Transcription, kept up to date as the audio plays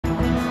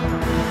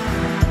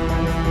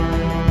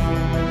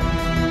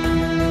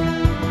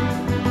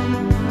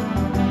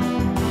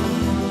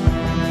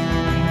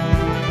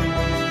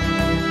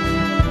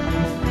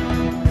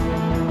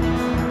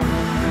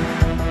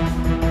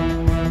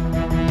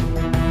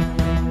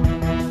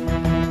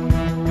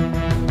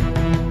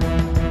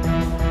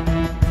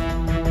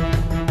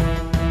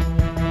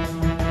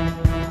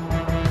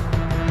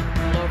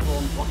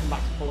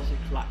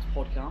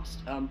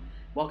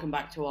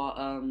welcome back to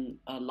our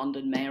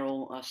London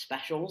mayoral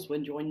specials.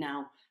 We're joined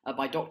now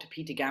by Dr.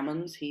 Peter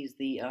Gammons. He's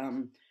the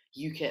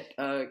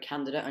UKIP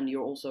candidate, and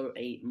you're also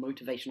a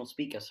motivational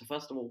speaker. So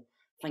first of all,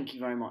 thank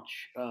you very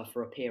much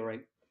for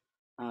appearing.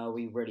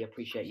 We really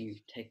appreciate you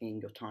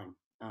taking your time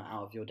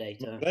out of your day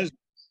to.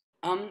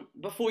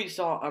 Before you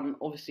start,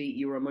 obviously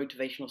you were a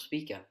motivational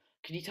speaker.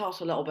 Could you tell us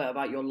a little bit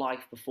about your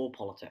life before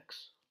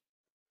politics?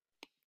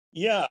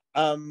 Yeah,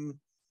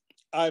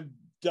 I've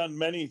done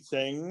many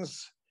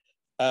things.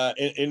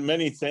 In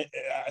many things,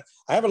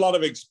 I have a lot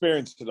of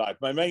experience in life.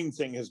 My main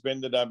thing has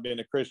been that I've been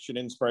a Christian,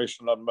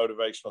 inspirational, and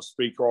motivational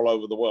speaker all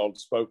over the world,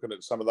 spoken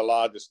at some of the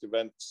largest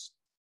events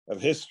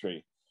of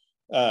history.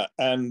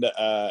 And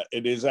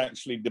it is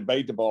actually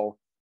debatable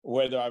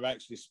whether I've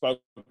actually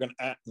spoken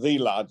at the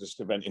largest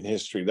event in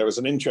history. There was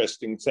an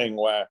interesting thing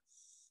where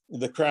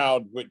the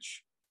crowd,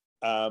 which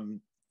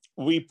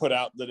we put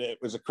out that it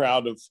was a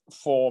crowd of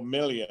 4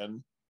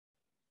 million,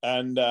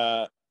 and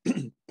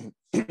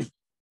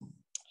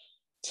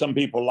some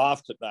people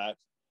laughed at that,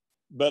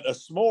 but a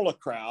smaller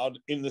crowd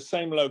in the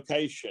same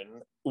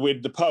location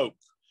with the Pope,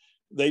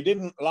 they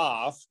didn't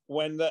laugh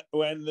when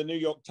the New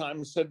York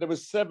Times said there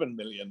was 7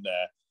 million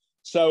there.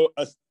 So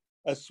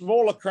a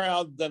smaller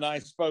crowd than I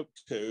spoke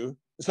to,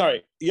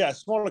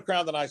 smaller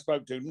crowd than I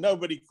spoke to,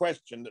 nobody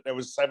questioned that there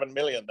was 7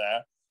 million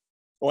there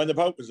when the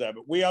Pope was there,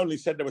 but we only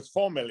said there was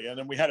 4 million,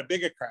 and we had a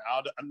bigger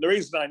crowd. And the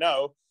reason I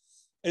know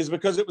is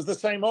because it was the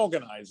same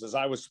organizers.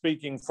 I was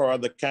speaking for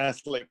the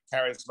Catholic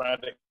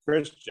charismatic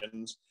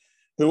Christians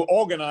who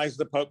organized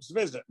the Pope's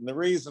visit. And the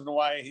reason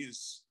why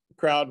his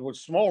crowd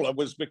was smaller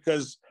was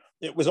because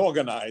it was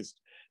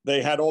organized.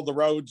 They had all the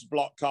roads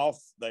blocked off.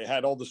 They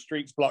had all the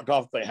streets blocked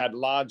off. They had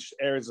large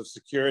areas of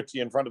security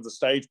in front of the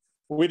stage.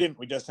 We didn't.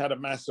 We just had a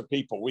mass of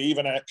people. We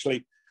even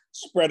actually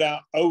spread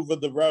out over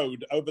the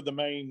road, over the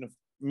main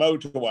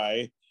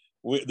motorway.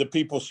 The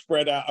people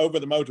spread out over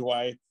the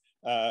motorway.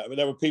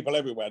 There were people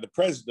everywhere. The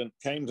president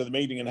came to the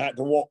meeting and had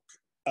to walk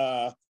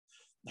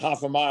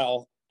half a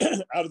mile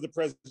out of the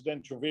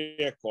presidential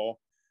vehicle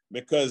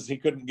because he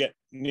couldn't get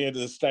near to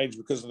the stage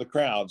because of the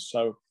crowd.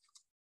 So,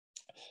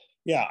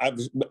 yeah,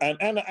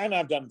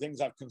 I've done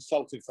things. I've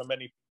consulted for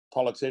many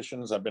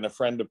politicians. I've been a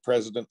friend of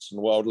presidents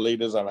and world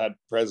leaders. I've had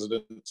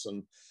presidents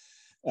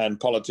and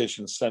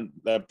politicians sent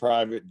their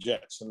private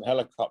jets and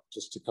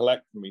helicopters to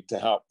collect me to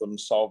help them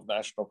solve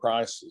national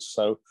crises.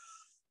 So,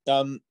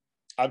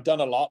 I've done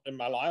a lot in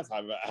my life.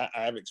 I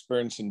have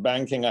experience in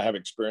banking. I have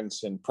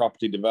experience in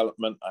property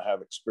development. I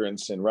have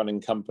experience in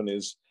running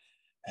companies,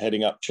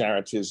 heading up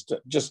charities.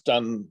 Just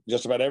done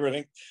just about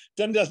everything.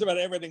 Done just about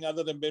everything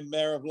other than been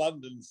mayor of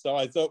London. So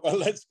I thought,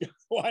 well,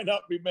 why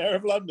not be mayor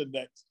of London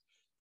next?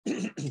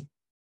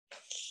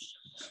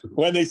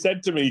 When they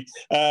said to me,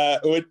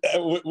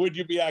 would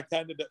you be our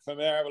candidate for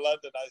mayor of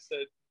London? I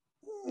said,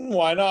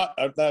 why not?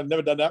 I've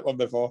never done that one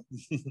before.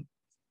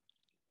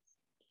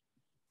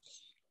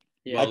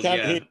 Yeah. I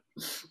can't hear.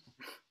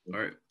 All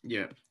right.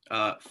 Yeah.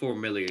 4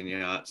 million.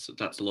 Yeah,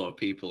 that's a lot of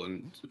people,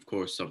 and of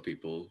course, some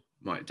people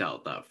might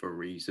doubt that for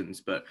reasons.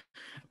 But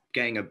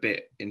getting a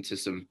bit into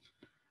some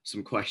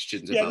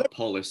questions about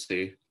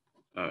policy.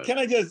 Can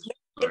I just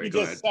let me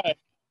just say,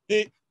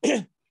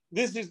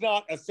 this is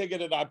not a figure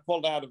that I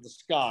pulled out of the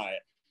sky.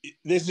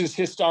 This is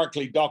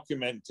historically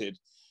documented.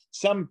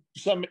 Some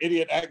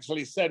idiot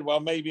actually said, well,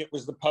 maybe it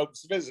was the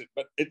Pope's visit,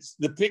 but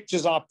the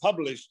pictures are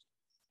published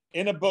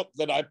in a book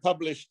that I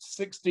published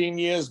 16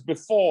 years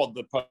before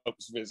the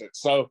Pope's visit.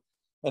 So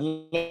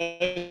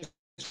unless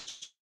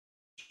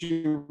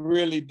you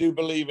really do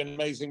believe in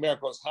amazing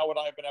miracles, how would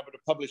I have been able to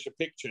publish a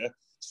picture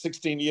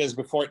 16 years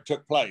before it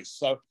took place?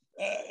 So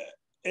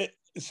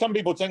some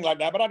people think like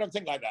that, but I don't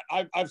think like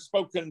that. I've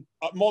spoken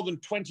more than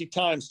 20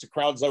 times to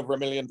crowds over 1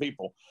 million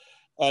people.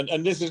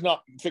 And this is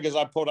not figures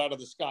I pulled out of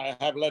the sky.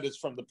 I have letters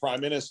from the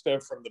Prime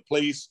Minister, from the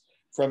police,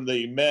 from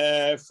the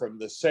mayor, from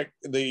the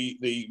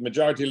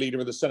majority leader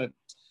of the Senate,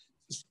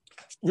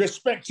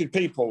 respected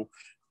people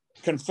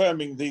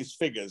confirming these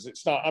figures.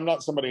 I'm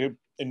not somebody who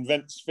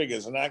invents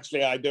figures, and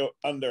actually I do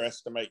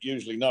underestimate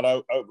usually, not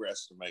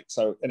overestimate.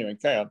 So anyway,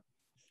 carry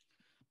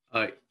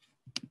on.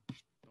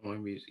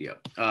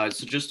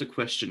 So just a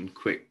question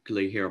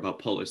quickly here about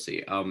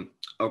policy. A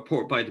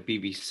report by the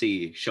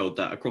BBC showed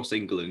that across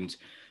England,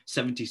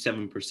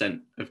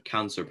 77% of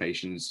cancer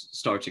patients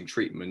started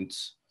treatment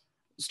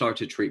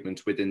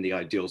within the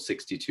ideal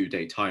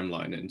 62-day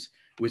timeline, and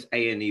with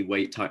A&E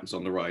wait times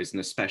on the rise, and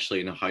especially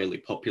in a highly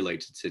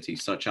populated city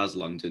such as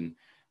London,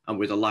 and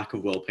with a lack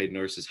of well-paid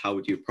nurses, how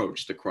would you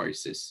approach the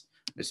crisis,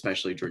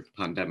 especially during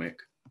the pandemic?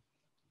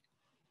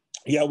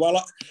 Yeah,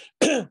 well,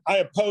 I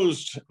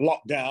opposed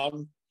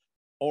lockdown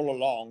all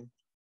along.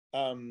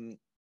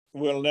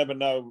 We'll never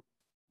know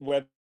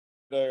whether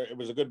it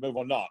was a good move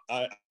or not.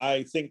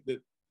 I think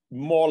that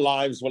more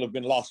lives will have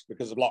been lost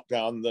because of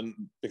lockdown than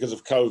because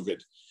of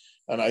COVID.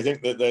 And I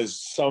think that there's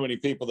so many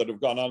people that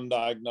have gone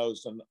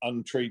undiagnosed and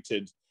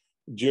untreated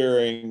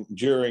during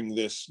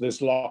this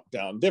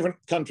lockdown. Different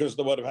countries of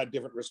the world have had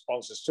different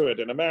responses to it.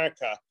 In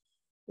America,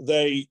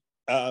 they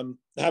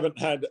haven't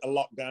had a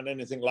lockdown,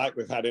 anything like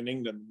we've had in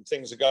England.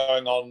 Things are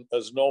going on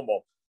as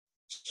normal.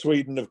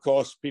 Sweden, of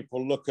course,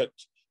 people look at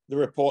the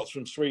reports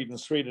from Sweden.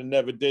 Sweden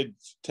never did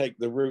take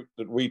the route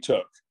that we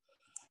took.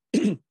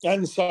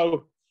 And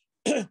so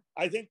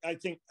I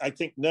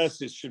think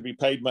nurses should be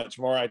paid much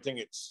more. I think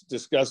it's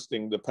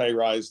disgusting, the pay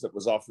rise that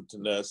was offered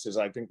to nurses.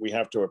 I think we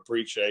have to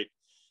appreciate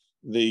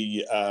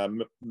the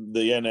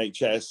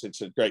NHS.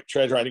 It's a great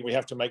treasure. I think we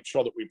have to make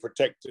sure that we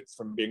protect it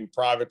from being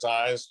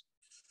privatized.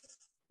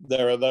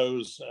 There are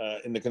those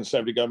in the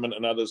Conservative government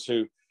and others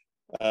who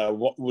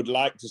would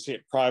like to see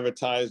it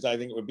privatized. I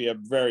think it would be a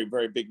very,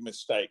 very big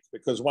mistake,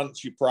 because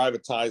once you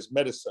privatize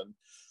medicine,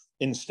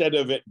 instead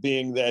of it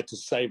being there to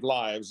save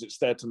lives, it's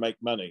there to make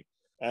money,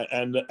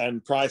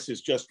 and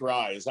prices just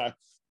rise.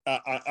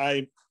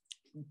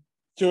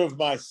 Two of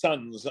my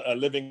sons are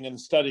living and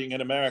studying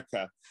in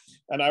America,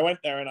 and I went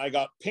there and I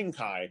got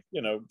pink eye,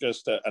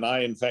 just an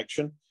eye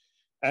infection.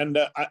 And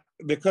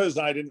because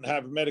I didn't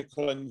have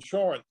medical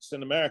insurance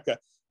in America,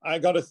 I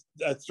got a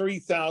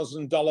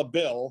 $3,000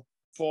 bill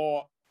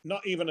for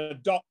not even a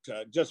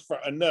doctor, just for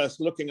a nurse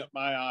looking at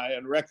my eye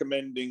and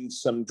recommending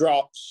some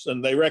drops,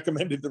 and they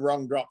recommended the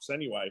wrong drops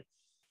anyway.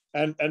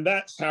 And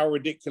that's how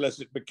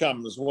ridiculous it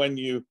becomes when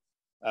you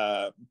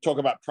talk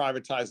about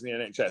privatizing the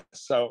NHS.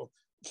 So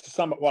to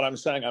sum up what I'm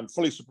saying, I'm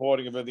fully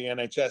supportive of the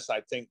NHS.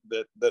 I think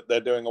that they're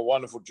doing a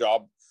wonderful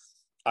job.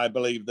 I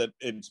believe that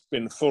it's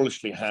been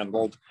foolishly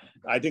handled.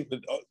 I think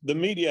that the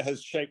media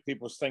has shaped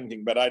people's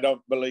thinking, but I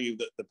don't believe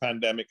that the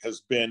pandemic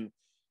has been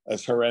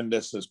as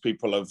horrendous as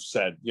people have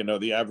said.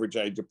 The average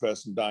age of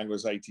person dying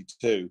was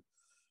 82.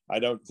 I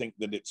don't think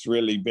that it's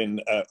really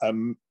been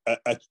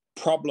a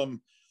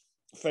problem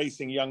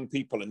facing young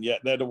people, and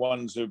yet they're the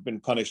ones who've been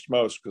punished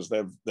most, because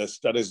their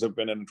studies have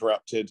been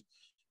interrupted,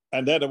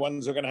 and they're the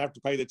ones who are going to have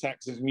to pay the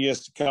taxes in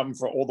years to come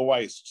for all the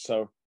waste.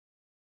 So,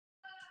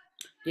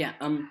 yeah,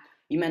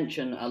 you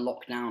mentioned a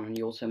lockdown, and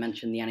you also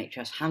mentioned the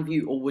NHS. Have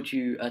you, or would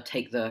you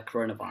take the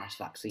coronavirus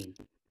vaccine?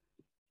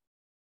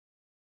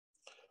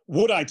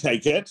 Would I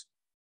take it?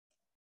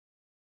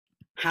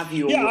 Have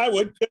you? Yeah, I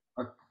would.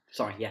 Oh,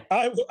 sorry, yeah.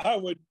 I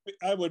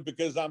would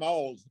because I'm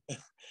old.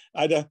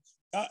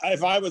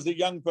 If I was a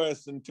young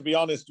person, to be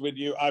honest with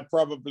you, I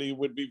probably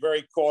would be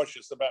very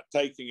cautious about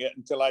taking it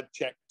until I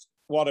checked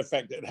what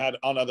effect it had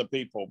on other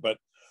people. But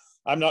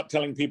I'm not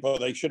telling people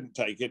they shouldn't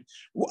take it.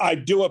 I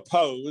do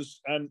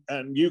oppose, and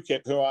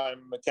UKIP, who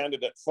I'm a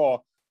candidate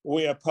for,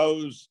 we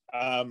oppose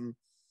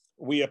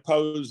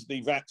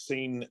the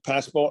vaccine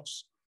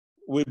passports.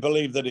 We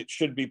believe that it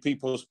should be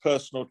people's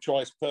personal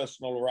choice,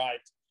 personal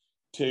right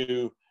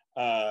to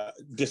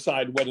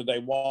decide whether they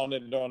want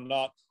it or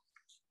not.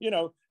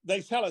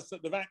 They tell us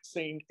that the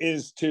vaccine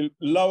is to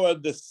lower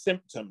the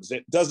symptoms.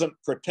 It doesn't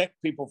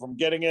protect people from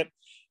getting it.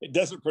 It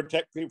doesn't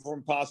protect people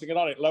from passing it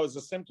on. It lowers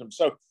the symptoms.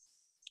 So,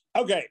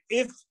 okay,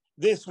 if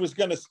this was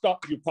going to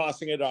stop you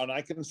passing it on,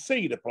 I can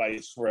see the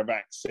place for a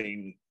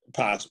vaccine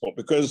passport,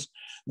 because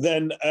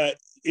then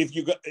if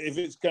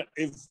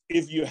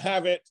you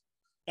have it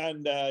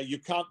and you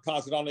can't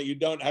pass it on, or you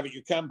don't have it,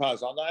 you can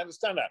pass it on. I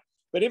understand that.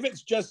 But if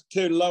it's just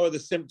to lower the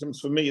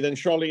symptoms for me, then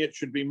surely it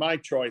should be my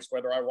choice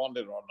whether I want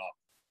it or not.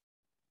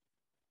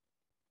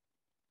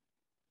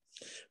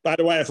 By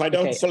the way, if I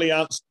don't fully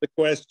answer the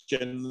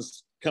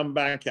questions, come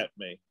back at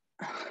me.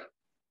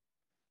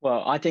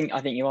 Well, I think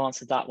you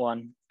answered that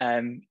one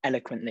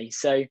eloquently.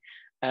 So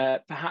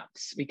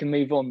perhaps we can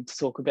move on to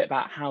talk a bit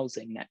about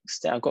housing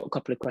next. I've got a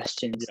couple of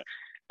questions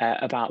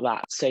about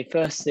that. So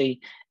firstly,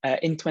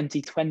 in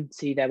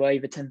 2020, there were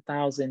over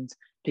 10,000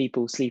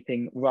 people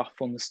sleeping rough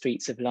on the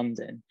streets of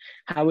London.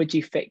 How would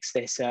you fix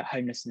this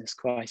homelessness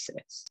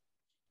crisis?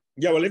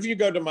 Yeah, well, if you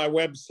go to my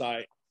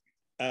website,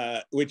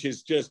 which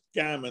is just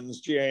Gammons,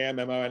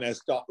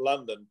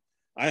 Gammons.London,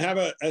 I have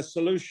a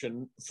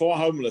solution for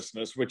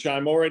homelessness, which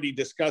I'm already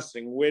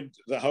discussing with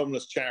the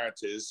homeless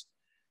charities,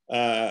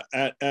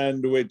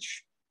 and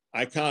which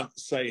I can't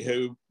say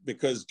who,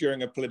 because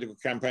during a political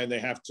campaign, they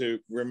have to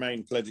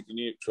remain politically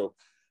neutral,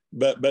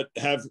 but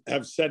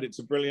have said it's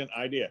a brilliant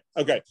idea.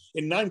 Okay,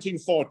 in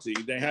 1940,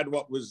 they had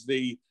what was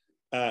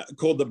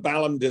called the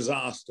Balham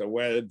disaster,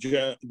 where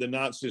the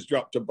Nazis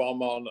dropped a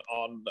bomb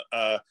on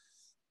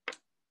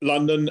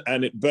London,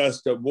 and it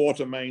burst up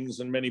water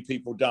mains, and many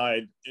people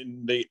died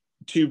in the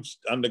tubes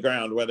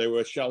underground where they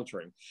were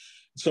sheltering.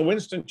 So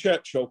Winston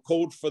Churchill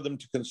called for them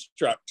to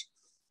construct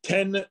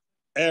 10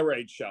 air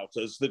raid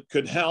shelters that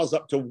could house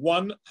up to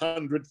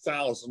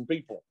 100,000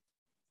 people.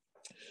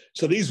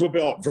 So these were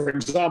built. For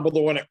example,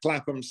 the one at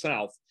Clapham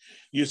South,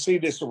 you see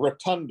this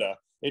rotunda.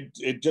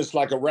 It just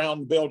like a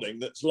round building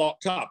that's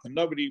locked up, and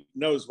nobody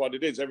knows what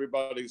it is.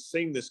 Everybody's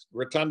seen this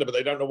rotunda, but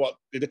they don't know what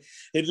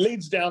it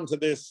leads down to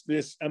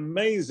this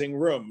amazing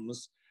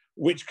rooms,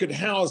 which could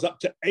house up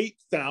to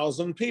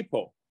 8,000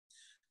 people.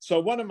 So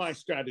one of my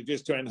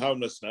strategies to end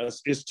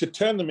homelessness is to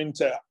turn them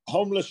into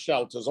homeless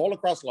shelters all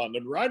across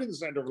London, right in the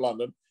center of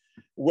London,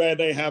 where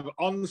they have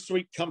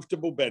ensuite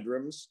comfortable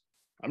bedrooms.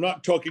 I'm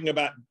not talking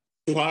about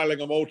piling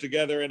them all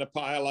together in a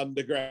pile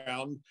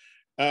underground,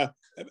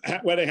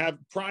 where they have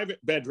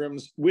private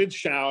bedrooms with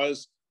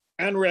showers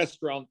and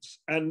restaurants.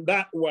 And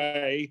that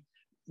way,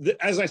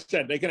 as I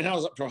said, they can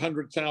house up to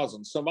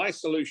 100,000. So my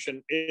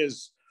solution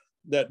is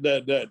that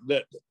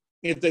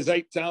if there's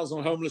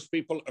 8,000 homeless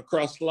people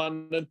across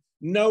London,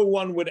 no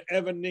one would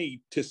ever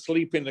need to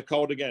sleep in the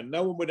cold again.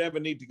 No one would ever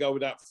need to go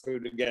without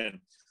food again.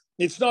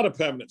 It's not a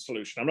permanent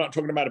solution. I'm not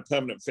talking about a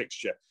permanent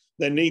fixture.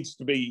 There needs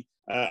to be,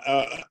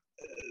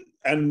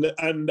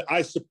 and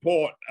I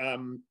support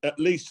at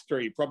least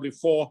 3, probably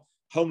 4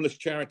 homeless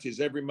charities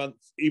every month,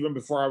 even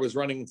before I was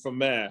running for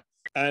mayor.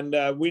 And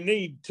we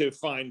need to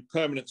find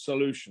permanent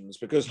solutions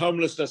because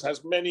homelessness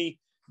has many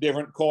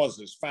different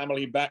causes,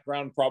 family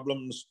background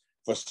problems.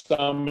 For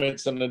some,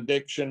 it's an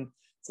addiction.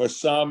 For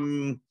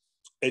some,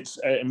 it's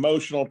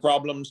emotional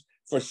problems.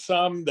 For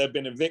some, they've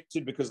been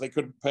evicted because they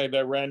couldn't pay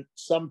their rent.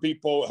 Some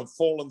people have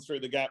fallen through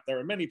the gap. There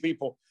are many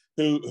people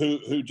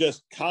who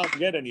just can't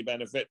get any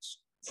benefits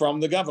from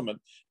the government.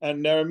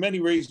 And there are many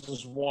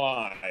reasons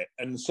why.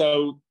 And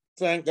so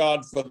thank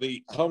God for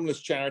the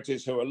homeless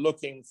charities who are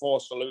looking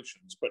for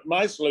solutions. But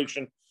my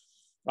solution,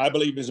 I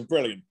believe, is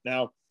brilliant.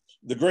 Now,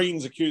 the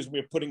Greens accused me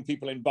of putting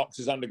people in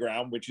boxes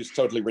underground, which is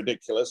totally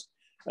ridiculous.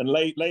 And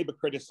Labour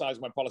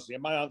criticised my policy.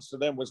 And my answer to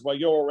them was, well,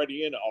 you're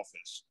already in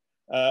office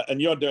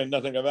and you're doing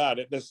nothing about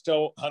it. There's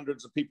still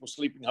hundreds of people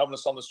sleeping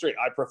homeless on the street.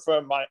 I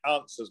prefer my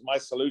answers, my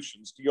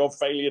solutions to your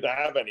failure to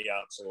have any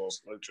answers or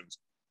solutions.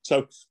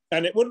 So,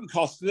 and it wouldn't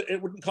cost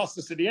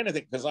the city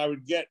anything because I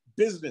would get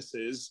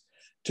businesses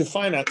to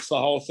finance the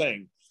whole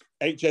thing.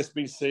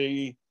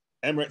 HSBC,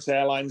 Emirates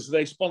Airlines,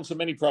 they sponsor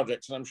many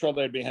projects, and I'm sure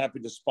they'd be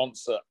happy to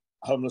sponsor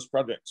homeless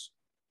projects.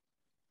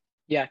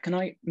 Yeah, can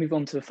I move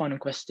on to the final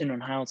question on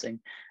housing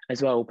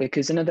as well?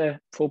 Because another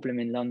problem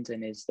in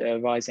London is the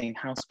rising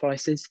house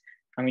prices.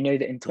 And we know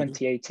that in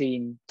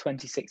 2018,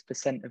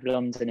 26% of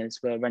Londoners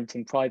were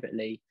renting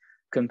privately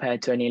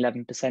compared to only 11%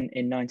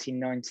 in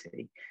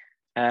 1990.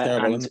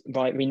 And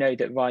we know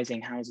that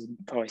rising housing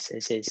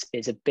prices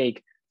is a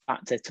big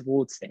factor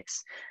towards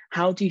this.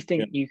 How do you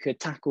think you could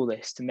tackle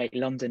this to make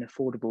London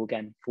affordable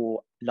again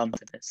for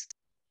Londoners?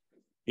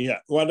 Yeah,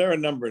 well, there are a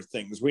number of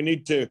things. We're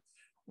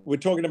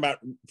talking about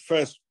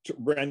first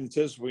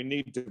renters. We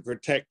need to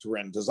protect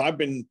renters.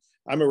 I'm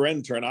a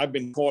renter, and I've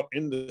been caught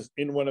in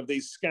one of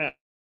these scams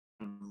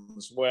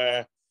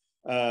where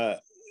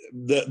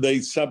they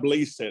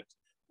sublease it,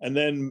 and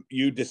then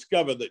you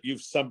discover that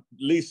you've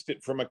subleased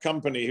it from a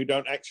company who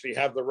don't actually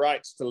have the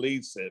rights to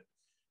lease it,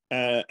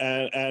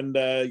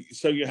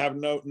 so you have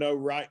no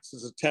rights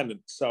as a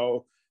tenant.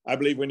 So I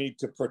believe we need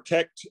to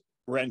protect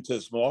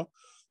renters more.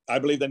 I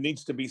believe there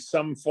needs to be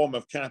some form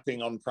of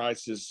capping on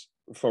prices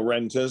for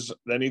renters.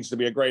 There needs to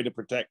be a greater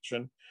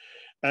protection.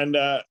 And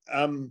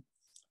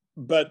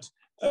but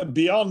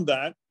beyond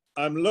that,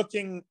 I'm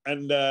looking,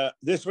 and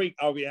this week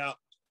I'll be out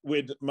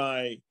with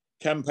my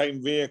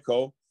campaign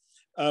vehicle.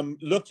 I'm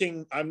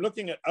looking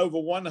at over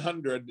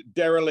 100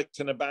 derelict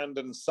and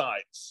abandoned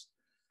sites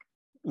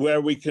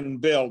where we can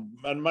build.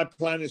 And my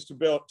plan is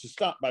to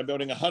start by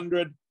building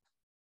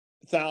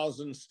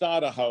 100,000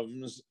 starter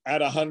homes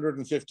at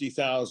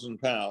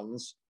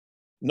 £150,000.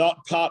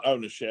 Not part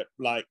ownership,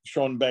 like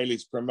Sean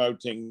Bailey's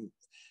promoting,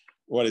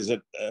 what is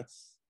it,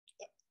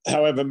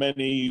 however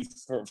many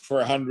for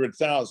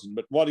 100,000.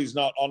 But what he's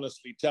not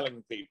honestly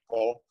telling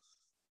people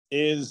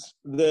is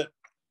that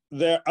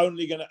they're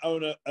only going to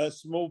own a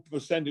small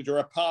percentage or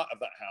a part of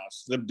that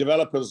house. The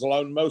developers will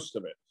own most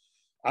of it.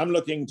 I'm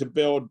looking to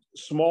build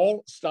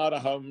small starter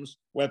homes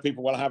where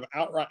people will have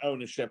outright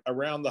ownership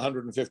around the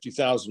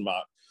 150,000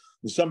 mark.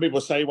 And some people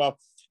say, well,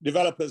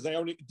 developers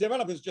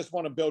just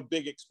want to build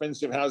big,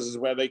 expensive houses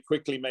where they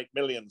quickly make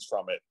millions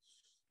from it.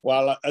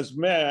 Well, as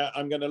mayor,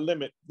 I'm going to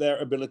limit their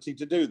ability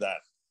to do that.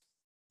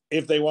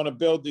 If they want to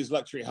build these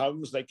luxury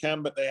homes, they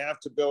can, but they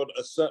have to build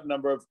a certain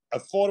number of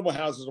affordable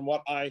houses. And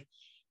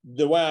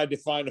the way I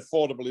define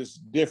affordable is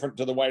different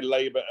to the way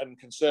Labour and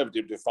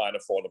Conservative define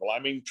affordable. I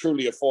mean,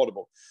 truly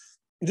affordable.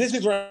 This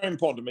is very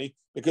important to me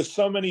because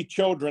so many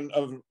children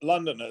of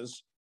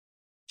Londoners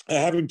are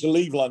having to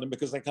leave London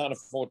because they can't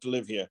afford to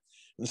live here.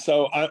 And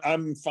so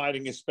I'm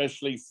fighting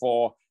especially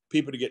for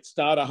people to get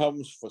starter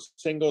homes for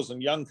singles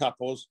and young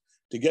couples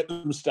to get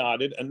them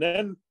started. And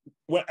then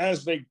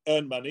as they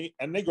earn money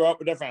and they grow up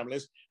with their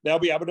families, they'll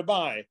be able to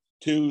buy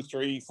 2,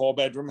 3, 4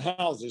 bedroom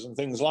houses and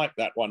things like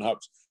that, one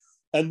hopes.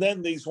 And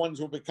then these ones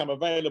will become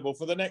available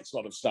for the next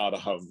lot of starter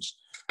homes.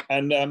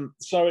 And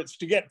so it's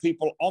to get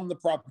people on the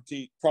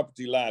property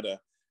ladder.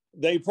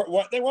 They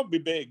won't be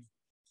big.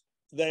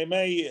 They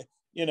may,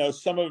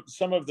 some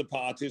of the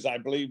parties, I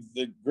believe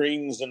the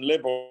Greens and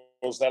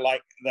Liberals, they're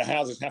like, the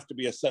houses have to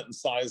be a certain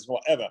size,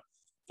 whatever.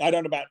 I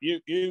don't know about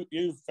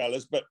you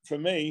fellas, but for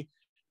me,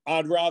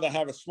 I'd rather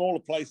have a smaller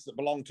place that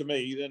belonged to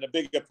me than a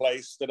bigger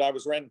place that I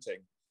was renting.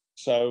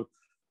 So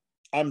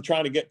I'm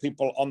trying to get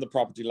people on the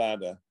property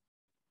ladder.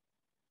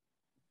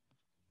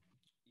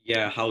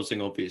 Yeah,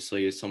 housing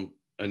obviously is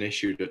an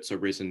issue that's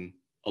arisen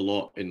a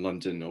lot in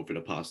London over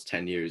the past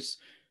 10 years,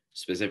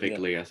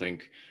 specifically, I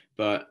think.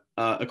 But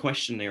a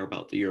question there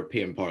about the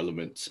European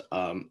Parliament.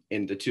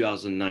 In the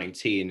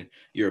 2019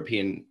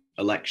 European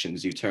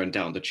elections, you turned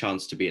down the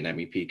chance to be an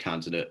MEP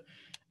candidate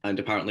and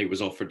apparently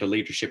was offered the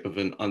leadership of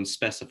an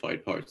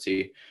unspecified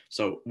party.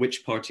 So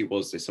which party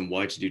was this, and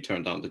why did you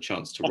turn down the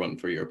chance to run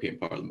for European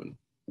Parliament?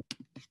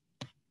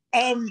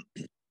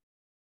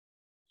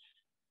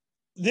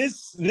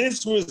 This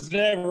was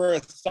never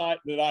a site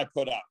that I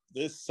put up.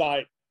 This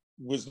site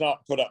was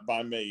not put up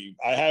by me.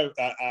 I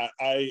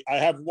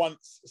have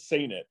once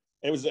seen it.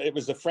 It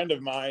was a friend of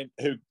mine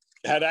who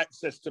had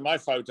access to my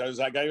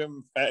photos. I gave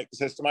him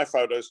access to my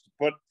photos to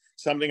put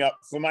something up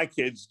for my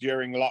kids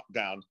during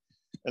lockdown.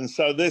 And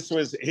so this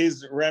was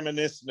his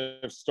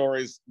reminiscent of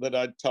stories that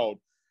I'd told.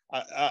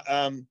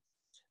 I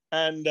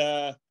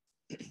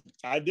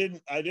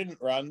didn't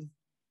run.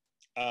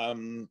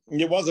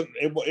 It wasn't.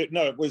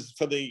 It was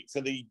for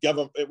the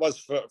government. It was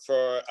for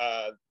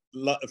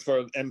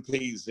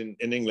MPs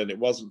in England. It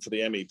wasn't for the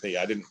MEP.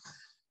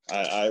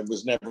 I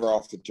was never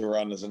offered to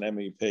run as an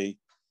MEP,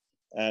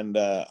 and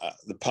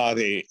the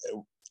party.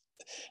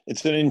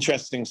 It's an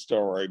interesting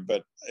story,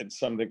 but it's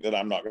something that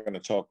I'm not going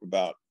to talk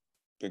about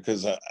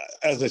because,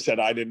 as I said,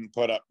 I didn't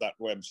put up that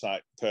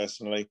website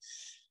personally.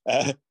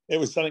 It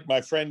was something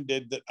my friend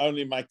did that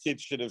only my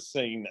kids should have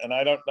seen, and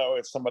I don't know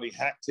if somebody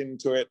hacked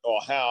into it or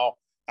how.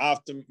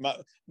 After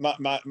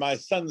my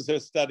sons are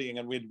studying,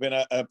 and we'd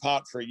been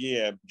apart for a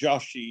year.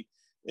 Joshy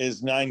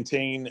is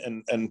 19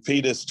 and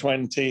Peter's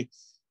 20,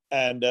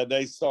 and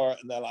they saw it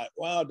and they're like,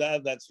 "Wow,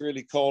 Dad, that's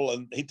really cool."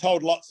 And he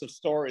told lots of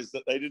stories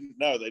that they didn't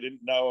know. They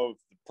didn't know of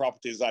the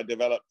properties I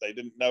developed. They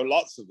didn't know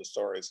lots of the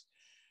stories,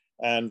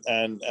 and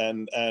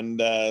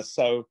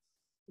so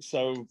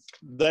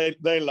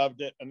they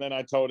loved it. And then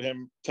I told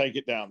him take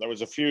it down. There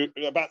was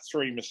about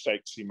 3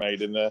 mistakes he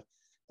made in there.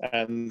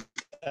 And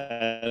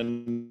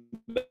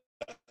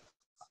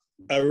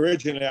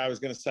originally I was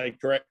going to say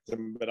correct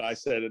them, but I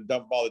said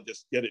don't bother,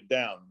 just get it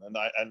down.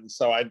 And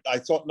so I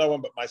thought no one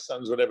but my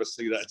sons would ever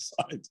see that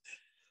site,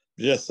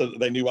 just so that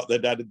they knew what their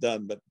dad had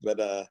done.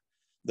 But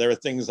there are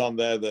things on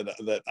there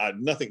that I have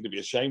nothing to be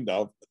ashamed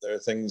of. But there are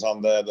things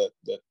on there that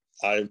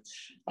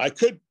I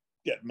could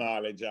get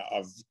mileage out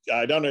of.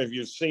 I don't know if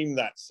you've seen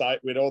that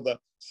site with all the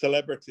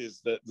celebrities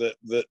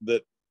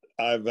that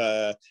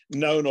I've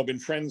known or been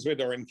friends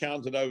with or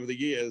encountered over the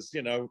years.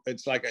 You know,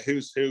 it's like a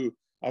who's who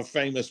of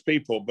famous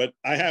people. But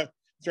I have,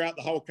 throughout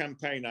the whole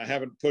campaign, I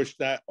haven't pushed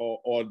that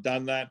or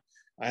done that.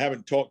 I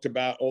haven't talked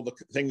about all the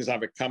things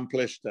I've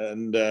accomplished,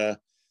 and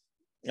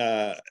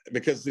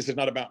because this is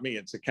not about me.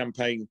 It's a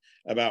campaign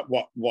about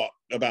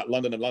about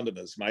London and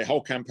Londoners. My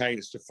whole campaign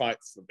is to fight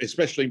for,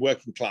 especially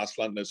working class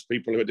Londoners,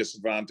 people who are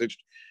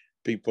disadvantaged,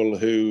 people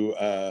who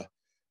are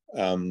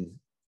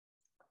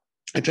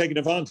taken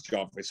advantage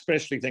of,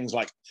 especially things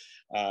like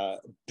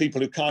people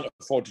who can't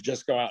afford to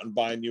just go out and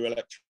buy a new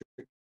electric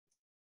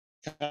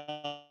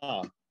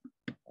car.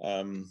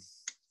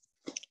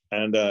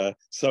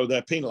 So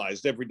they're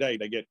penalized every day.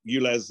 They get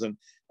ULEZ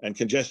and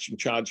congestion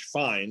charge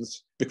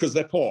fines because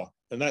they're poor.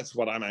 And that's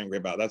what I'm angry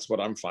about. That's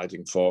what I'm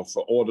fighting for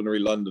ordinary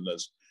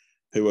Londoners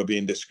who are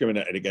being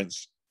discriminated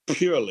against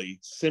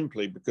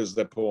simply because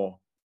they're poor.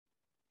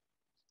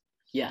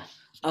 Yeah.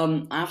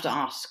 I have to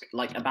ask,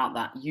 about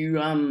that.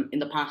 You, in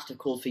the past, have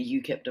called for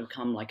UKIP to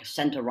become a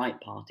centre-right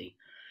party.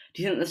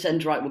 Do you think the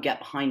centre-right will get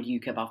behind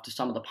UKIP after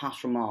some of the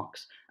past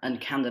remarks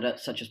and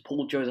candidates such as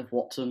Paul Joseph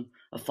Watson,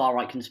 a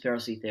far-right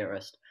conspiracy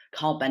theorist,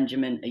 Carl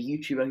Benjamin, a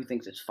YouTuber who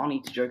thinks it's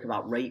funny to joke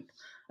about rape,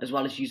 as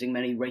well as using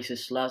many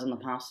racist slurs in the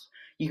past?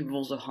 UKIP have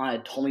also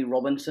hired Tommy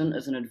Robinson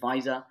as an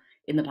advisor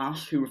in the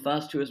past, who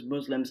refers to as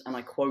Muslims, and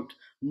I quote,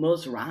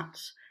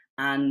 Musrats.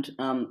 And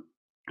I'm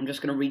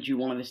just going to read you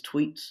one of his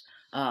tweets.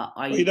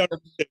 I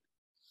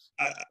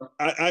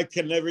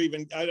can never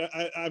even.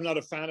 I'm not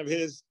a fan of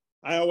his.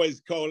 I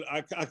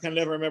can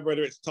never remember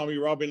whether it's Tommy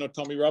Robin or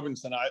Tommy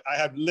Robinson. I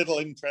have little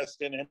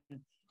interest in him.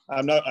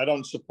 I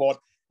don't support.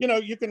 You know,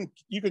 you can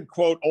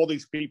quote all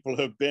these people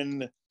who've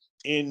been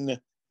in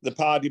the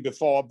party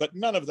before, but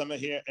none of them are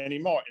here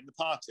anymore in the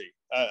party.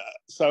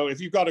 So if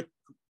you've got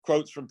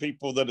quotes from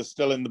people that are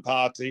still in the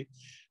party,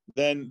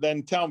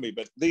 then tell me.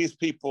 But these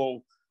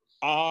people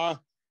are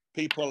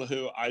people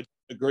who I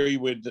agree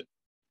with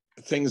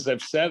things they've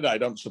said. I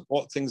don't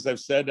support things they've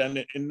said, and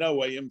it in no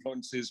way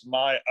influences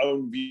my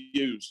own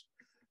views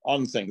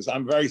on things.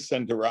 I'm very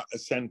center.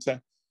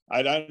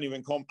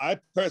 I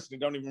personally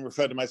don't even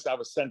refer to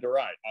myself as center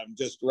right. I'm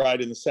just right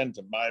in the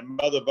center. My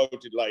mother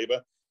voted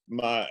Labour,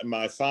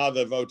 my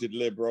father voted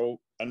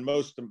Liberal, and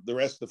most of the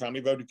rest of the family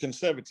voted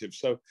Conservative.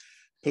 So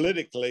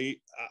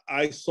politically,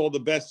 I saw the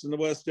best and the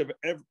worst of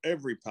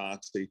every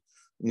party.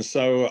 And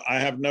so I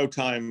have no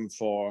time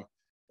for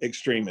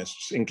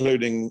extremists,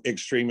 including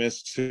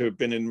extremists who have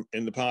been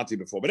in the party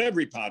before. But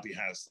every party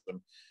has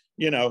them.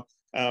 You know,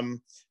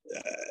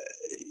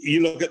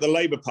 you look at the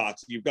Labour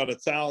Party, you've got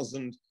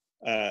 1,000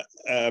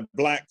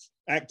 black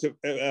active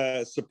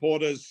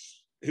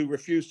supporters who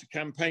refuse to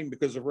campaign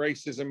because of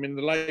racism in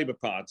the Labour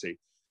Party.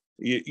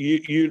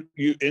 You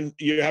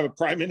have a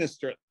prime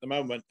minister at the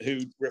moment who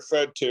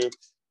referred to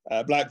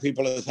black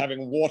people as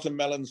having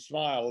watermelon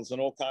smiles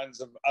and all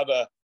kinds of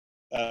other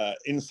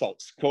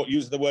insults,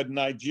 use the word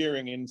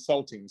Nigerian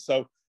insulting.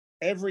 So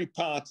every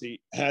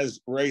party has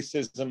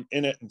racism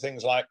in it and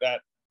things like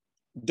that.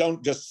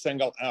 Don't just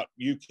single out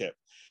UKIP.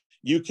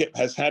 UKIP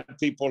has had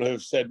people who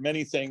have said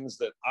many things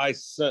that I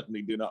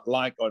certainly do not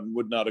like or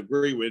would not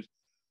agree with,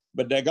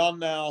 but they're gone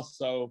now,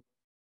 so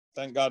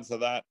thank God for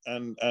that.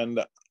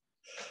 And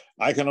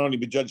I can only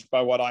be judged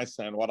by what I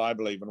say and what I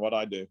believe and what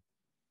I do.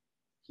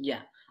 Yeah.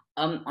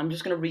 I'm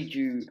just going to read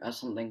you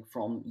something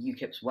from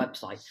UKIP's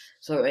website.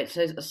 So it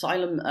says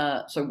asylum.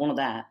 So one of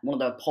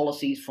the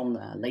policies from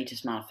their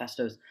latest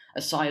manifestos: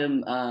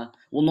 asylum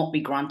will not be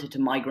granted to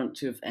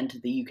migrants who have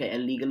entered the UK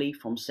illegally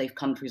from safe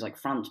countries like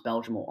France,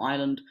 Belgium, or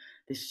Ireland.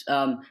 This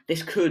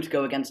could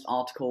go against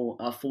Article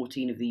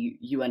 14 of the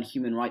UN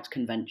Human Rights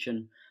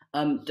Convention.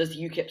 Does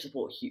the UKIP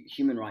support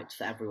human rights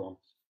for everyone?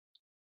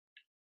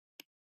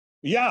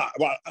 Yeah,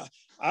 well,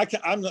 I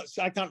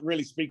can't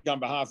really speak on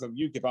behalf of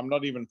UKIP. I'm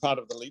not even part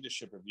of the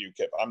leadership of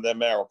UKIP. I'm their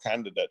mayoral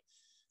candidate.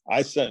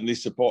 I certainly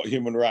support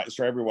human rights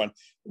for everyone.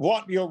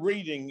 What you're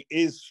reading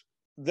is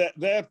that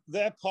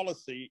their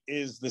policy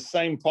is the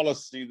same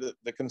policy that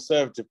the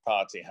Conservative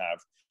Party have.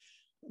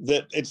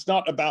 That it's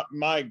not about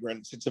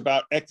migrants, it's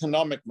about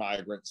economic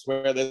migrants,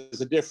 where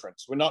there's a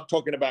difference. We're not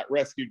talking about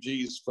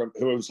refugees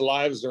whose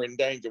lives are in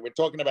danger. We're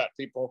talking about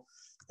people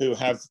who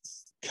have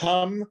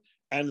come,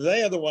 and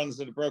they are the ones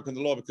that have broken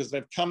the law because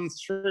they've come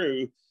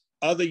through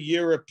other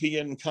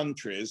European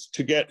countries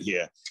to get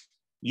here.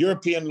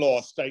 European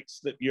law states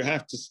that you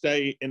have to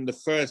stay in the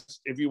first,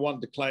 if you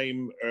want to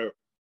claim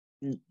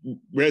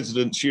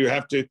residence, you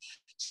have to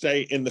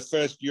stay in the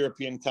first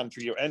European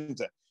country you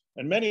enter.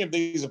 And many of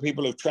these are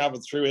people who've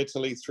traveled through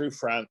Italy, through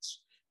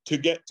France to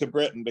get to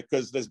Britain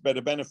because there's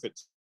better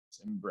benefits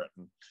in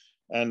Britain.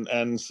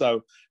 And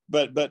so,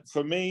 but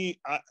for me,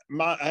 I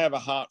have a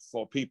heart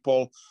for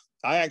people.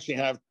 I actually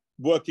have,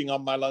 working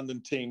on my London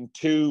team,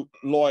 2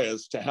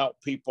 lawyers to help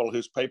people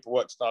whose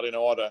paperwork's not in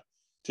order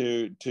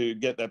to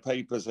get their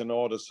papers in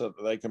order so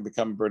that they can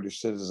become British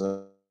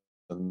citizens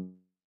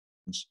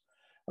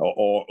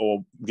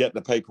or get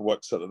the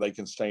paperwork so that they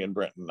can stay in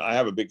Britain. I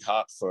have a big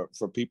heart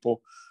for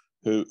people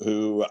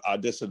who are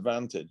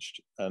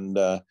disadvantaged. And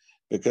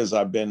because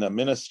I've been a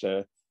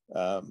minister,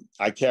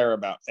 I care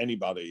about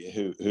anybody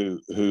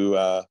who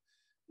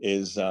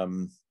is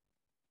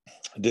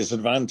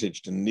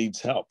disadvantaged and needs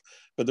help.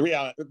 But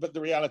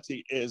the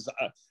reality is,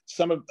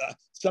 some of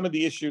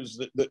the issues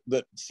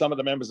that some of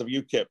the members of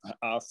UKIP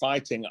are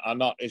fighting are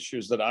not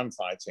issues that I'm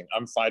fighting.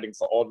 I'm fighting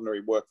for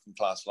ordinary working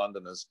class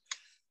Londoners.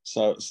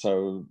 So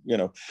you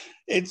know,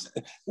 it's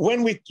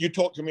when you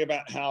talk to me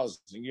about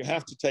housing, you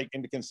have to take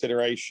into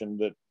consideration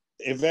that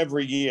if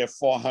every year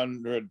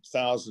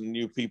 400,000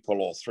 new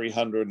people or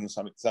 300 and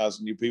something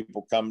thousand new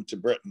people come to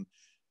Britain,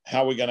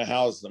 how are we going to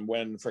house them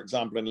when, for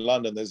example, in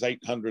London, there's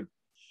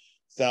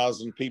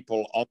 800,000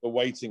 people on the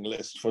waiting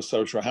list for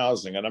social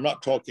housing? And I'm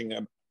not talking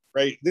about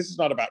race. This is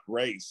not about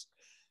race.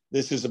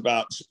 This is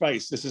about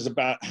space. This is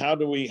about how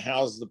do we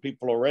house the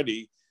people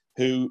already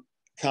who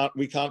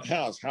we can't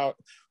house. How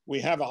we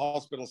have a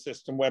hospital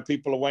system where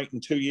people are waiting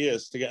 2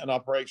 years to get an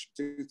operation,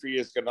 2-3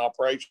 years to get an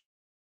operation.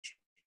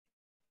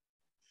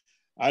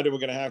 Either we're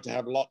going to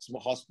have lots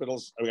more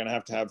hospitals, or we're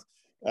going to have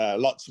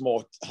lots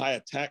more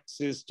higher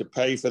taxes to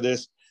pay for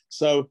this.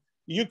 So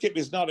UKIP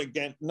is not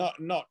against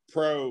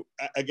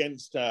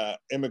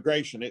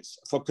immigration. It's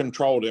for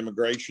controlled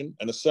immigration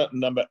and a certain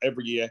number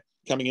every year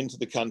coming into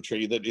the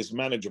country that is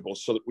manageable,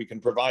 so that we can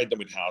provide them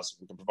with housing,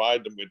 we can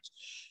provide them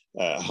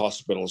with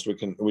hospitals,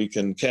 we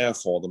can care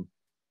for them.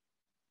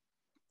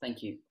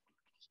 Thank you.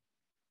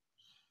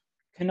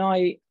 Can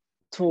I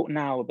talk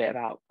now a bit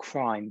about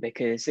crime,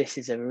 because this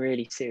is a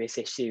really serious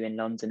issue in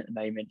London at the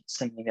moment,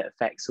 something that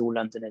affects all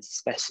Londoners,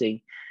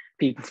 especially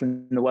people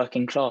from the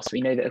working class.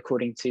 We know that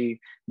according to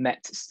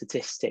Met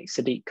statistics,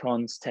 Sadiq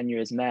Khan's tenure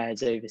as mayor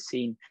has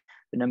overseen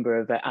the number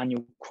of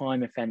annual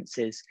crime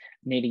offences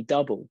nearly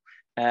double.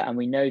 And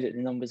we know that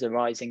the numbers are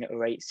rising at a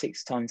rate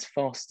 6 times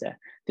faster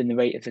than the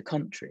rate of the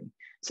country.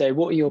 So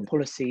what are your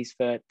policies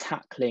for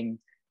tackling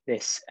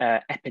this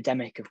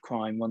epidemic of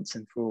crime once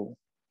and for all?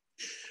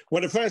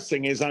 Well, the first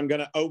thing is I'm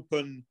going to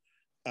open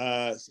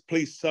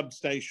police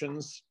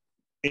substations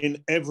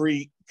in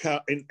every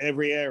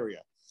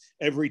area,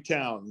 every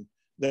town.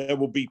 There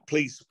will be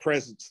police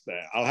presence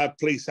there. I'll have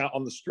police out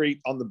on the street,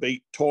 on the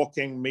beat,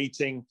 talking,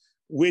 meeting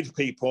with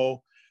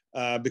people,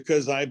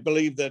 because I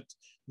believe that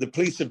the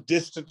police have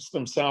distanced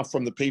themselves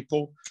from the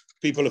people.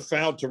 People have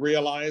failed to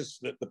realize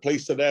that the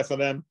police are there for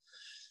them.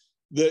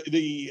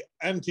 The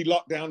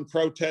anti-lockdown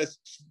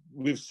protests,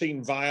 we've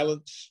seen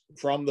violence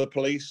from the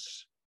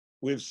police.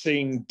 We've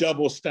seen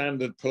double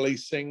standard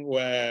policing,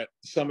 where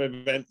some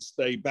events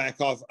they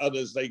back off,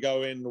 others they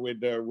go in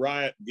with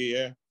riot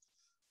gear.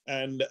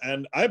 And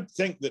I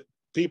think that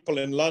people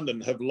in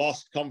London have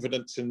lost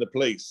confidence in the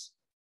police.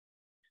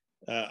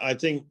 I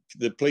think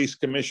the police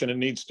commissioner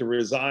needs to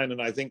resign,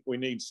 and I think we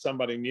need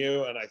somebody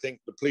new, and I think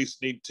the police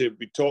need to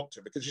be talked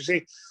to, because you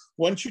see,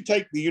 once you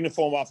take the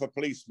uniform off a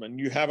policeman,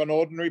 you have an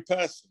ordinary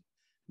person.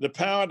 the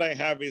power they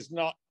have is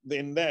not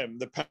in them.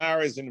 The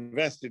power is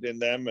invested in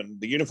them and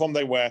the uniform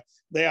they wear.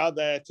 They are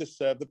there to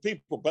serve the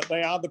people, but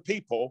they are the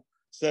people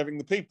serving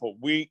the people.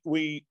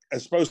 We are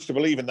supposed to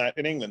believe in that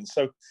in England.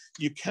 So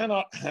you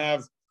cannot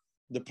have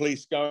the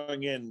police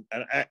going in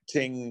and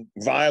acting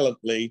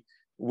violently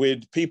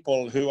with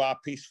people who are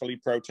peacefully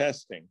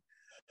protesting.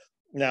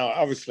 Now,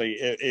 obviously,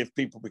 if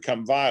people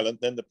become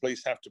violent, then the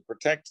police have to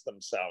protect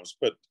themselves.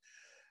 But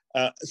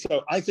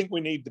so I think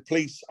we need the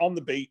police on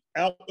the beat,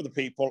 out with the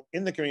people,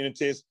 in the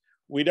communities.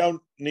 We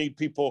don't need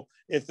people,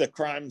 if the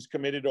crime's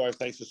committed or if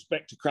they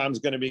suspect a crime's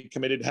going to be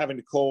committed, having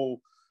to call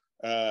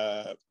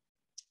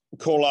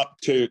up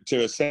to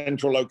a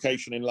central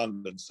location in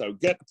London. So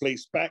get the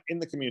police back in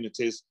the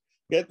communities,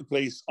 get the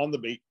police on the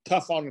beat,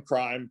 tough on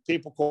crime,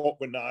 people caught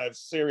with knives,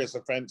 serious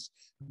offense,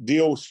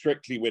 deal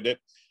strictly with it.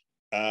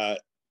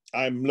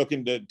 I'm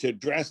looking to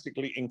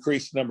drastically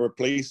increase the number of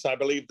police. I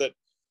believe that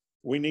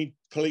we need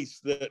police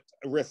that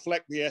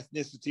reflect the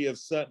ethnicity of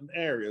certain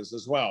areas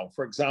as well.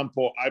 For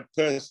example, I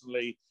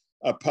personally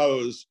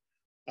oppose,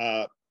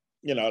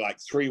 like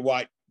 3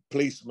 white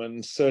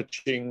policemen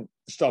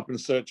stop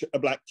and search a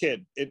black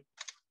kid. It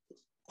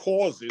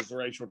causes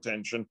racial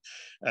tension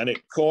and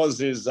it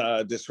causes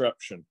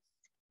disruption.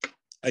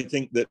 I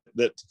think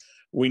that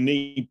we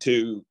need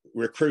to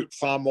recruit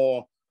far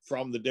more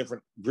from the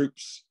different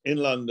groups in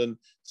London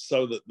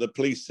so that the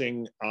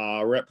policing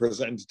are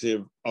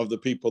representative of the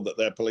people that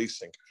they're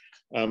policing.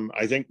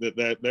 I think that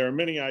there are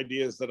many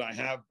ideas that I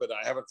have, but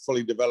I haven't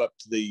fully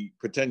developed the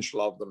potential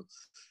of them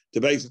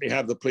to basically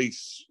have the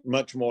police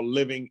much more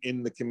living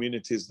in the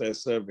communities they're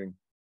serving.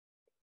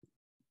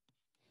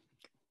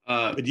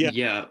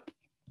 Yeah.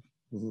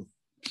 Mm-hmm.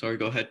 Sorry,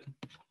 go ahead.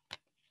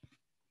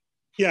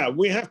 Yeah,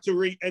 we have to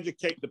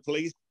re-educate the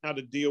police how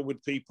to deal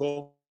with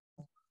people.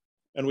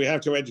 And we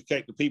have to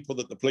educate the people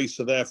that the police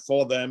are there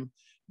for them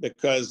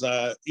because,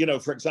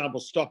 for example,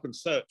 stop and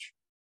search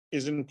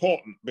is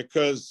important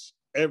because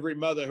every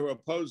mother who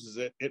opposes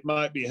it, it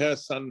might be her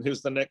son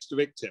who's the next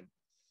victim.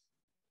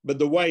 But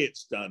the way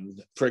it's done,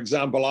 for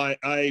example,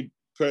 I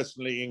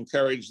personally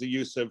encourage the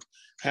use of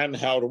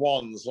handheld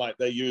wands like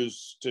they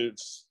use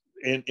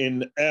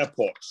in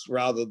airports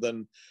rather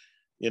than,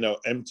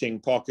 emptying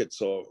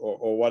pockets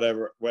or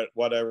whatever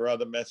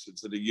other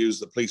methods that are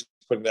used, the police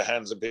putting their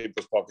hands in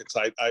people's pockets.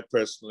 I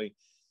personally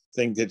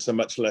think it's a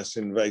much less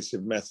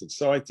invasive method.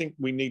 So I think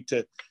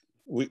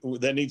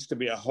there needs to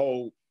be a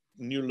whole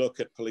new look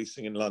at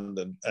policing in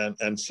London.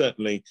 And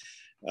certainly,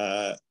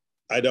 I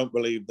don't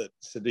believe that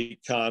Sadiq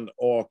Khan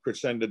or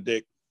Crescenda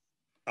Dick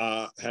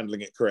are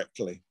handling it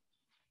correctly.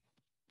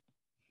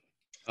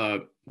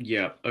 A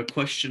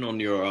question on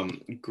your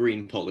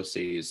green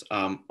policies.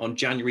 On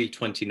January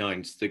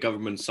 29th, the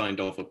government signed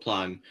off a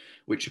plan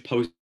which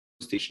opposed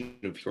the station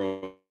of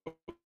Heathrow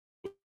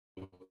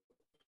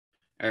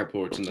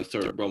Airport and the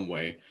third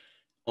runway.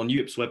 On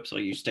UKIPS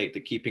website, you state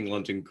that keeping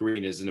London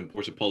green is an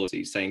important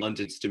policy, saying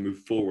London needs to move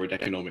forward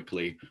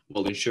economically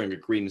while ensuring a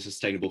green and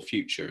sustainable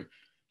future.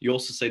 You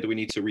also say that we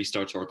need to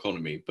restart our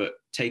economy, but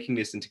taking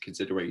this into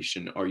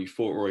consideration, are you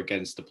for or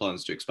against the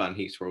plans to expand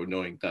Heathrow,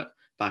 knowing that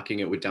backing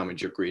it would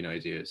damage your green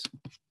ideas?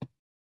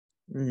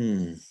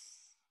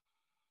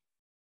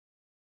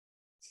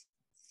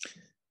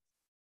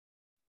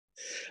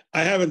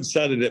 I haven't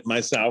studied it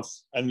myself,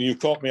 and you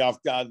caught me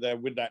off guard there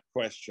with that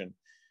question.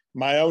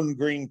 My own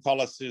green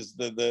policies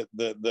that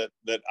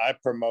I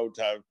promote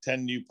are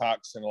 10 new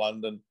parks in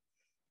London,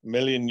 1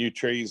 million new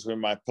trees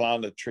when I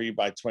plant a tree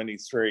by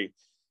 23.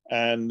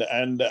 And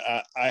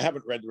I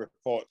haven't read the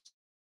report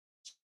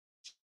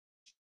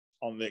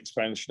on the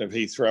expansion of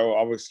Heathrow.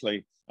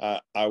 Obviously,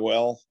 I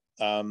will.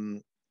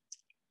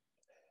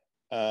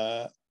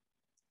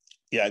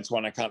 It's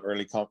one I can't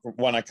really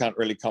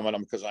comment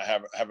on because I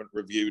haven't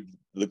reviewed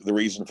the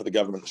reason for the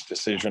government's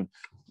decision.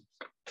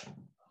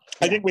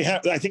 I think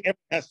everything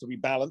has to be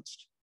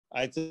balanced.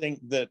 I think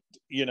that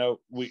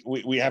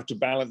we have to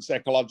balance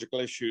ecological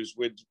issues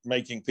with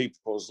making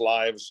people's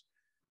lives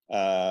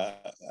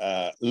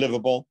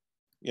livable.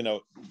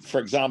 For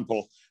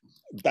example,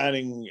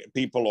 banning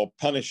people or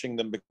punishing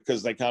them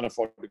because they can't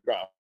afford to go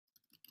out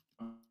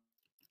and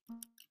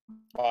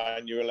buy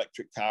a new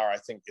electric car, I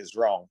think is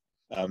wrong.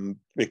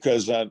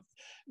 Because the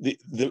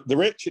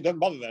rich, it doesn't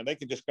bother them. They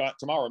can just go out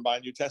tomorrow and buy a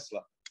new Tesla.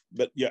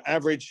 But your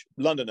average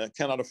Londoner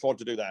cannot afford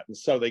to do that. And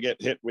so they get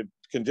hit with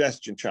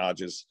congestion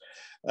charges.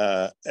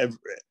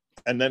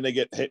 And then they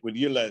get hit with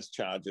ULEZ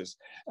charges.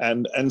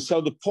 And so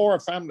the poorer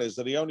families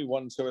are the only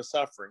ones who are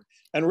suffering.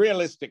 And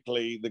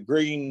realistically, the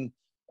green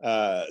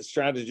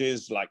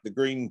strategies, like the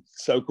green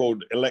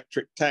so-called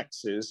electric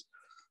taxis,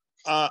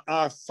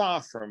 are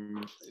far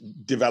from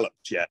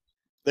developed yet.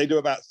 They do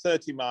about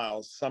 30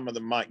 miles. Some of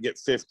them might get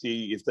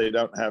 50 if they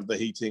don't have the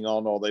heating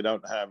on or they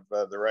don't have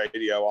the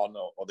radio on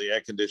or the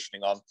air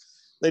conditioning on.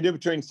 They do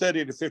between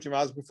 30 to 50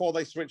 miles before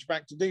they switch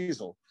back to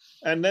diesel.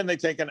 And then they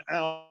take an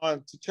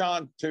hour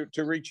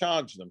to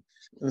recharge them.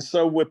 And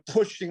so we're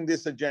pushing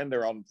this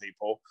agenda on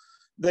people.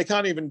 They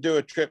can't even do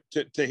a trip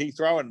to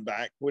Heathrow and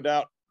back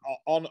without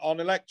on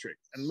electric.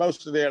 And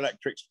most of the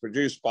electric's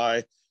produced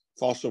by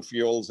fossil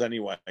fuels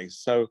anyway.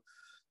 So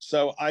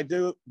I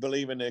do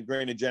believe in a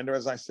green agenda.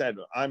 As I said,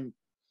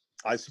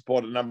 I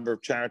support a number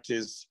of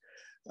charities,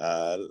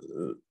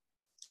 CPRE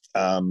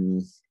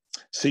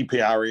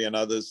and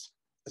others.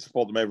 I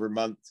support them every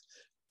month.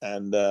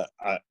 And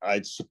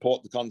I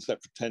support the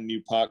concept for 10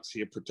 new parks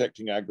here,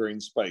 protecting our green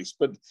space.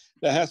 But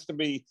there has to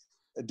be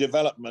a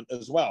development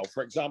as well.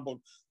 For example,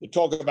 the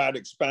talk about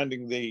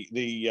expanding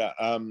the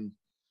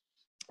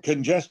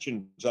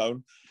congestion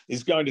zone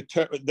is going to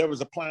turn. There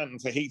was a plan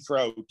for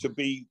Heathrow to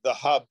be the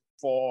hub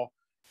for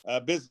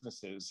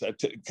businesses,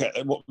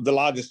 the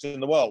largest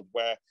in the world,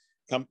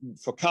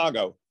 for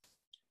cargo.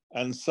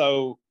 And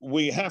so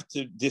we have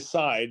to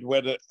decide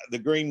whether the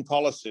green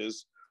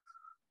policies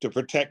to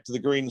protect the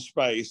green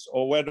space,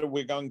 or whether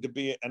we're going to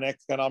be an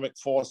economic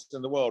force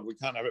in the world. We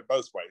can't have it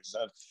both ways.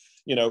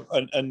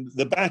 And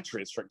the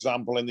batteries, for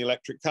example, in the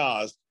electric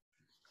cars,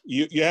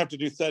 you have to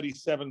do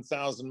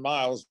 37,000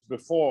 miles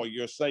before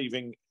you're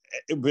saving.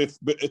 With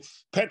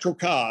petrol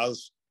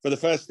cars, for the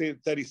first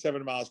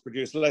 37 miles,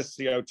 produce less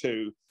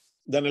CO2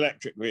 than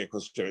electric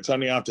vehicles do. It's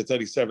only after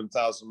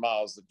 37,000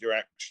 miles that you're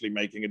actually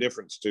making a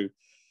difference to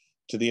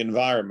the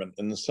environment.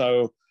 And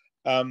so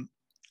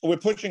we're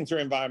pushing through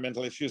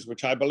environmental issues,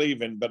 which I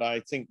believe in, but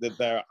I think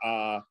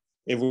that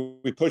if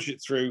we push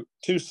it through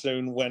too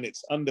soon when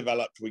it's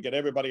undeveloped, we get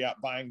everybody out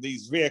buying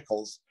these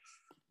vehicles,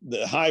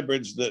 the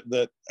hybrids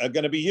that are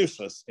going to be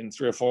useless in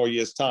 3 or 4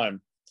 years'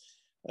 time.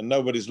 And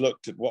nobody's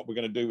looked at what we're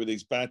going to do with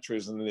these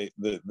batteries and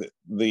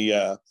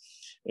the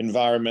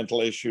environmental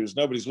issues.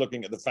 Nobody's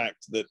looking at the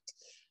fact that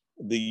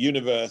the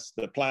universe,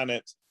 the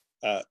planet,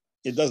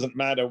 it doesn't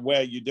matter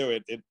where you do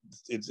it,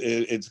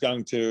 it's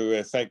going to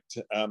affect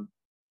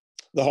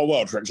the whole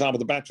world. For example,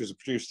 the batteries are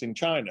produced in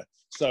China.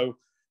 So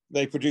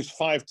they produce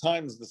 5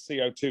 times the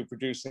CO2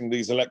 producing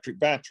these electric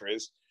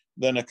batteries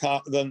than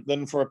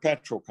for a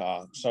petrol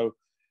car. So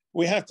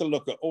we have to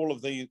look at all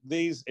of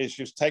these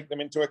issues, take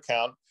them into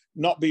account,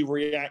 not be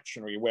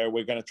reactionary where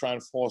we're going to try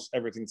and force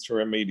everything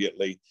through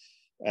immediately.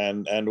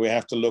 And we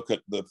have to look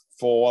at the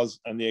fors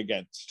and the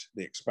against.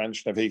 The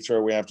expansion of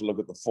Heathrow, we have to look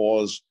at the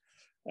fors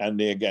and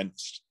the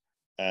against.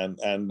 And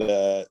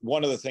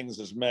one of the things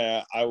as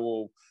mayor, I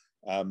will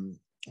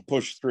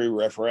push through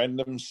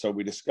referendums so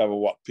we discover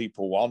what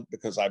people want,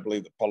 because I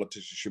believe that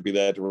politicians should be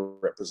there to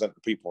represent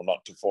the people,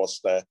 not to force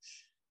their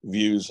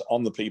views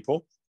on the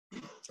people.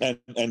 And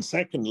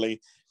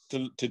secondly,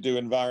 to do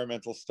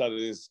environmental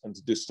studies and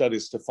to do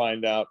studies to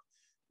find out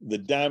the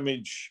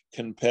damage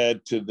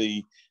compared to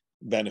the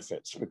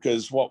benefits,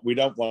 because what we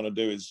don't want to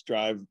do is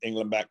drive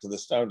England back to the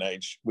Stone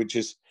Age, which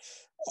is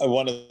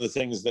one of the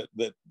things that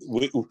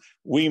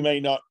we may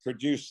not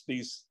produce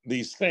these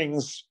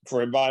things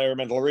for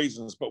environmental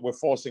reasons, but we're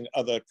forcing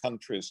other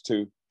countries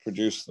to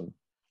produce them.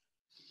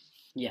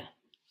 Yeah.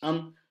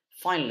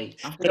 Finally,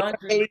 after going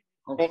through...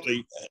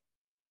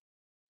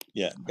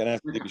 Yeah, I'm gonna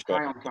have to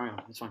carry on.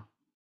 It's fine.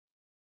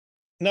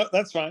 No,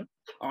 that's fine.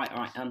 All right.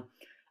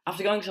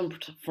 After going let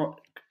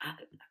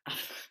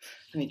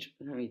me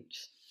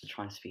just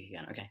try and speak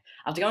again. Okay.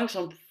 After going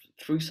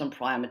through some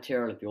prior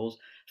material of yours,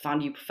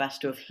 found you profess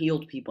to have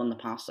healed people in the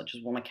past, such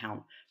as one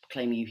account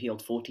claiming you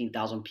healed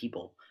 14,000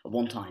 people at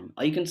one time.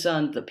 Are you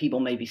concerned that people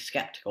may be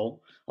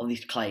skeptical of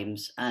these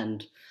claims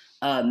and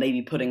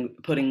maybe putting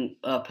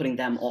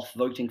them off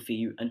voting for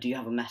you? And do you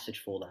have a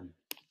message for them?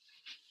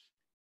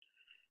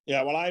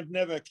 Yeah, well, I've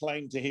never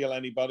claimed to heal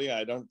anybody.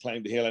 I don't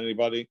claim to heal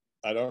anybody.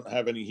 I don't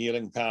have any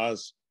healing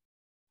powers.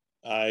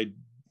 I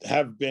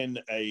have been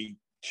a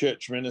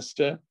church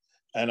minister,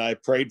 and I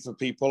prayed for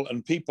people,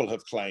 and people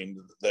have claimed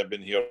that they've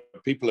been healed.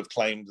 People have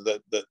claimed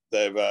that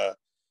they've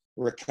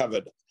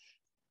recovered.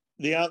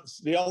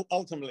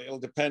 Ultimately, it'll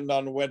depend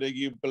on whether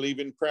you believe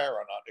in prayer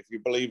or not. If you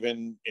believe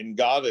in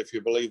God, if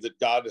you believe that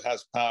God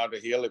has power to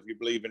heal, if you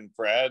believe in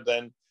prayer,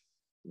 then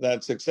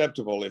that's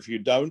acceptable. If you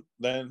don't,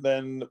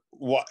 then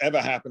whatever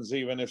happens,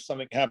 even if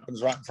something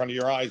happens right in front of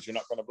your eyes, you're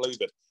not going to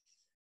believe it.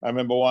 I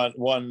remember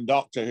one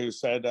doctor who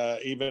said,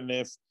 even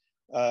if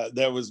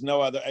there was no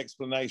other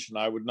explanation,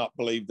 I would not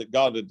believe that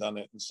God had done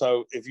it. And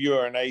so if you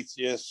are an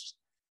atheist,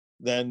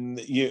 then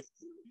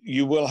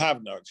you will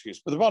have no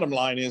excuse. But the bottom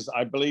line is,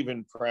 I believe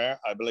in prayer.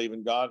 I believe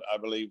in God. I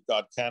believe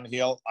God can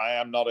heal. I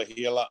am not a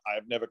healer.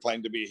 I've never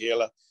claimed to be a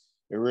healer.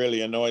 It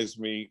really annoys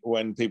me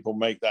when people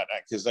make that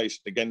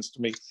accusation against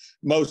me.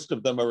 Most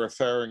of them are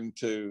referring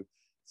to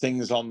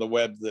things on the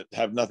web that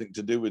have nothing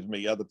to do with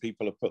me. Other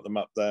people have put them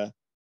up there.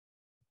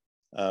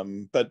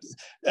 And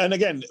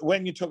again,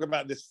 when you talk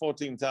about this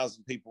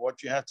 14,000 people,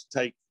 what you have to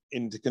take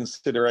into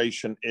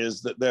consideration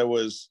is that there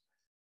was,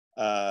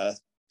 I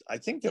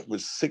think it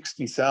was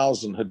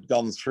 60,000 had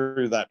gone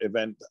through that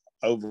event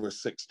over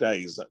 6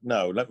 days.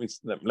 No, let me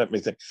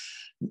think.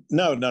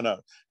 No.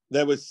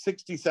 There was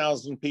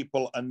 60,000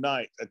 people a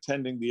night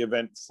attending the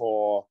event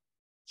for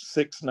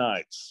 6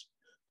 nights,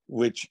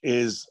 which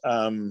is,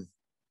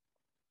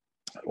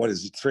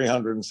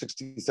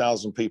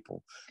 360,000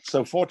 people.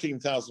 So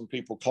 14,000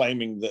 people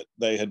claiming that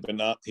they had been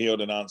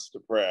healed and answered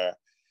to prayer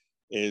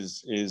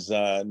is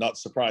not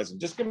surprising.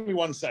 Just give me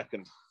 1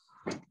 second.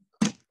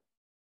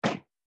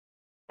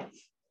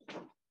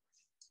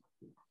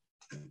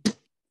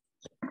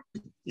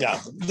 Yeah,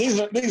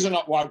 these are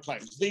not wild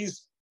claims.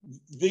 These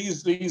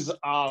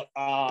are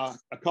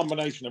a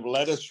combination of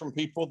letters from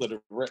people that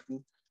have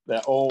written. They're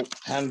all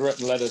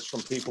handwritten letters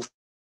from people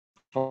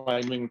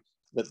claiming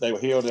that they were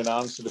healed in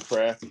answer to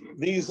prayer.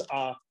 These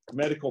are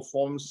medical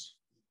forms.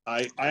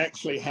 I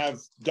actually have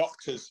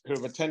doctors who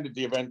have attended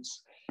the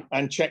events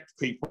and checked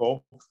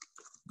people,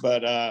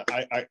 but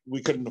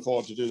we couldn't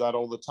afford to do that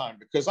all the time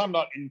because I'm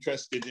not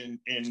interested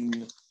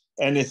in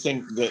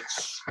anything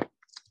that's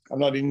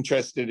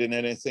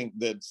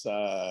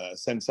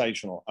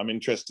sensational. I'm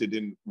interested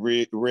in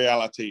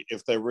reality.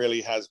 If there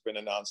really has been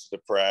an answer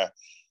to prayer,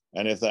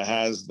 and if there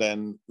has,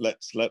 then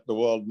let's let the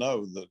world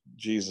know that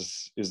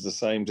Jesus is the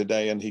same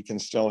today and he can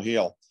still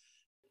heal.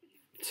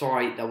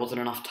 Sorry, there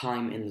wasn't enough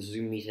time in the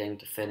Zoom meeting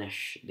to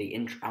finish the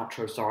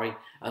outro, sorry.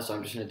 So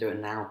I'm just going to do it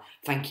now.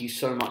 Thank you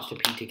so much to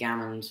Peter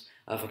Gammons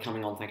for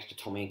coming on. Thanks to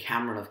Tommy and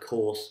Cameron, of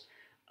course.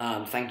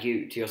 Thank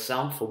you to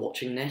yourself for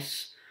watching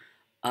this.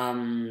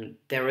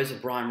 There is a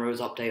Brian Rose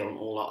update on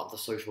all our other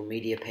social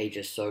media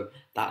pages, so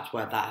that's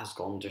where that has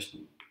gone. Just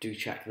do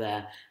check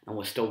there, and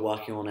we're still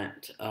working on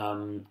it. I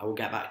will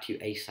get back to you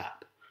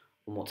ASAP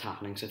on what's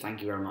happening, so thank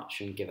you very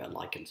much, and give it a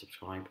like and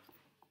subscribe.